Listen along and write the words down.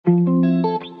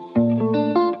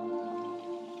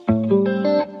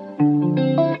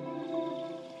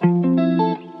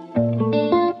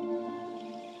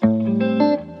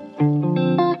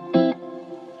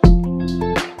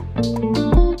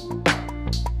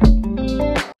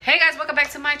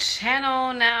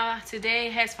channel. Now today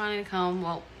has finally come.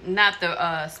 Well, not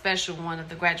the special one of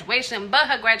the graduation, but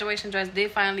her graduation dress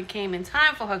did finally came in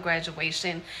time for her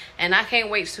graduation, and I can't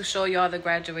wait to show y'all the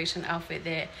graduation outfit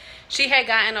that she had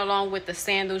gotten, along with the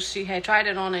sandals. She had tried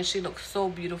it on and she looked so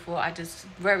beautiful. I just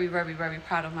very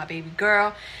proud of my baby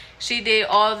girl. She did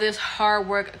all this hard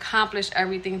work, accomplished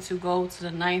everything to go to the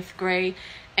 9th grade,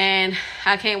 and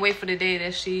I can't wait for the day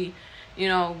that she, you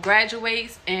know,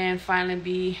 graduates and finally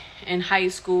be in high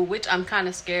school, which I'm kind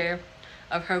of scared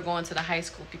of her going to the high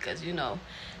school, because, you know,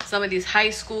 some of these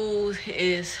high schools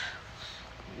is,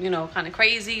 you know, kind of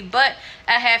crazy. But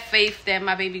I have faith that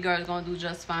my baby girl is going to do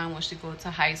just fine when she goes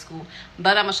to high school.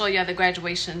 But I'm going to show y'all the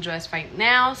graduation dress right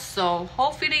now, so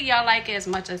hopefully y'all like it as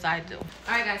much as I do.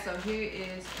 Alright guys, so here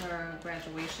is her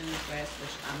graduation dress,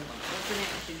 which I'm going to open it.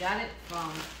 She got it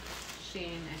from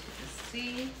Shein, as you can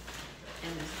see.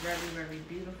 And it's very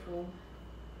beautiful.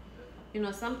 You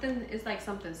know, something, it's like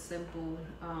something simple,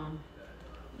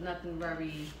 nothing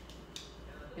very,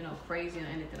 you know, crazy or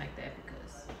anything like that,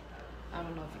 because I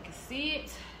don't know if you can see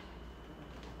it,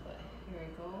 but here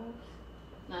it goes.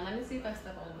 Now let me see if I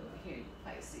step over here, you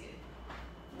might see it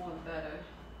more better.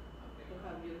 Look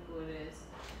how beautiful it is.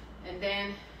 And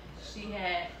then she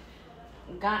had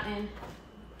gotten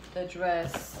the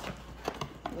dress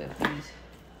with these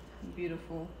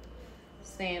beautiful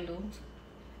sandals.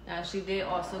 Now she did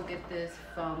also get this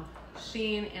from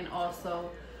Shein, and also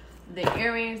the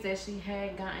earrings that she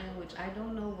had gotten, which I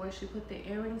don't know where she put the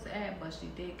earrings at, but she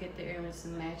did get the earrings to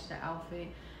match the outfit.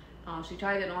 She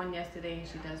tried it on yesterday and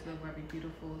she does look very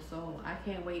beautiful, so I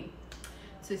can't wait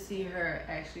to see her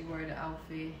actually wear the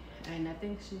outfit. And I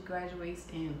think she graduates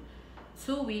in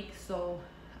 2 weeks, so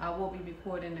I will be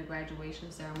recording the graduation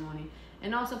ceremony,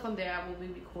 and also from there I will be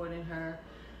recording her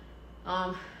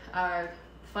our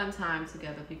fun time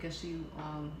together, because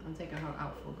I'm taking her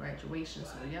out for graduation.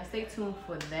 So y'all stay tuned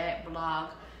for that vlog.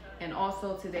 And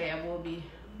also today I will be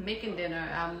making dinner.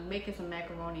 I'm making some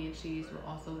macaroni and cheese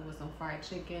with some fried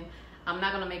chicken. I'm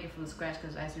not gonna make it from scratch,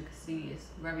 because as you can see, it's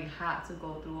very hot to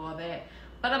go through all that,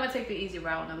 but I'm gonna take the easy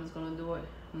route and I'm just gonna do it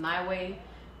my way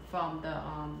from the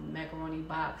macaroni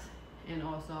box. And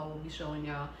also I will be showing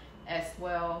y'all as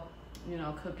well, you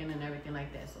know, cooking and everything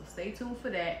like that. So stay tuned for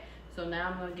that. So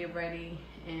now I'm gonna get ready,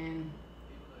 and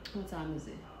what time is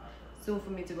it? Soon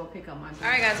for me to go pick up my girls.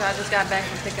 Alright guys, so I just got back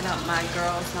from picking up my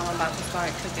girls. Now I'm about to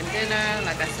start cooking dinner.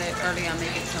 Like I said earlier, I'm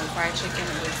making some fried chicken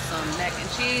with some mac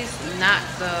and cheese. Not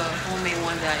the homemade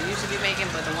one that I used to be making,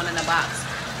 but the one in the box,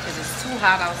 because it's too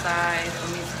hot outside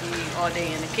for me to be all day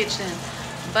in the kitchen.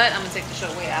 But I'm gonna take the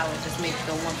short way out and just make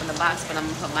the one from the box, but I'm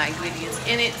gonna put my ingredients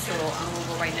in it. So I'm gonna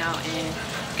go right now and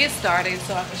get started,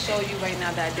 so I can show you right now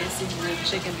that I did season the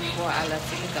chicken before I left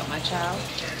to pick up my child.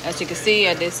 As you can see,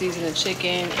 I did season the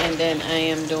chicken, and then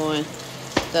I am doing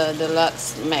the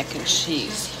deluxe mac and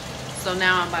cheese. So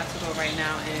now I'm about to go right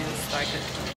now and start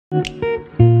cooking.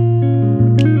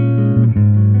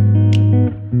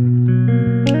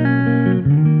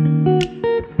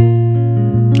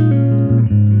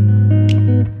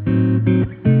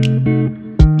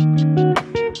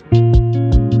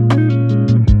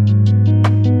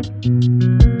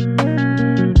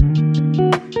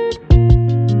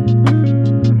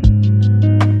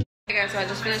 So I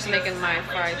just finished making my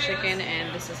fried chicken,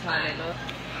 and this is how they look.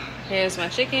 Here's my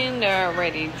chicken, they're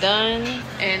already done.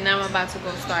 And now I'm about to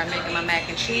go start making my mac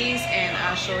and cheese, and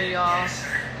I'll show y'all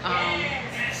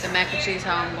the mac and cheese,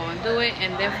 how I'm going to do it.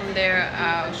 And then from there,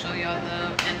 I'll show y'all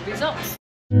the end results.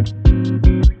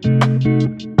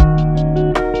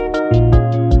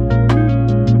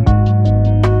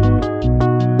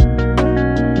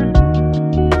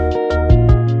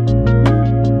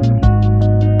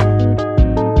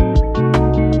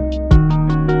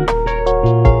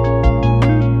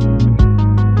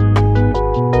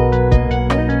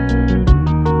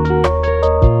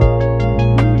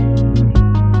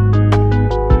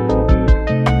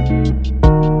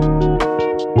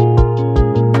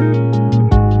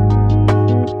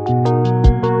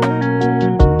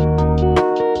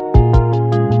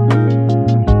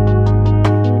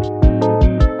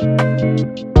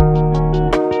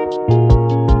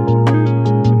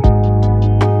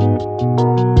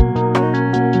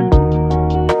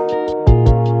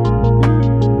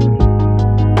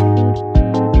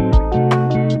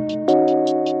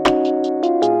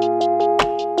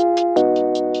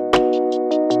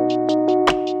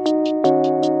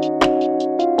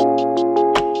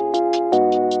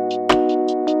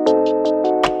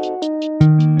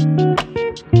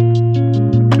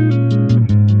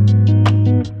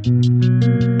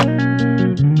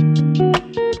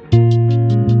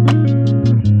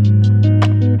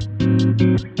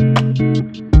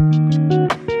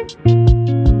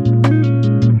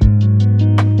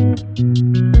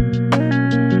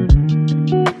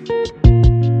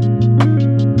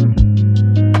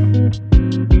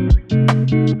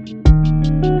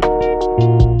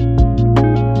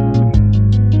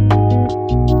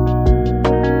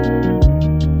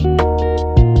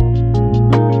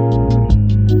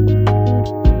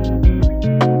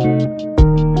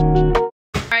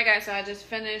 So I just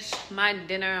finished my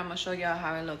dinner. I'm gonna show y'all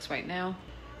how it looks right now.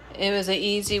 It was an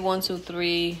easy 1, 2,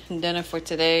 3 dinner for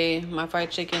today. My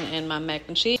fried chicken and my mac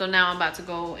and cheese. So now I'm about to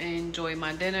go enjoy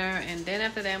my dinner, and then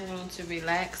after that I'm going to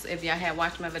relax. If y'all had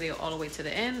watched my video all the way to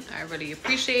the end, I really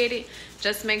appreciate it.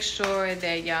 Just make sure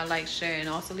that y'all like, share, and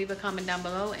also leave a comment down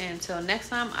below. And until next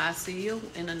time, I'll see you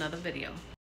in another video.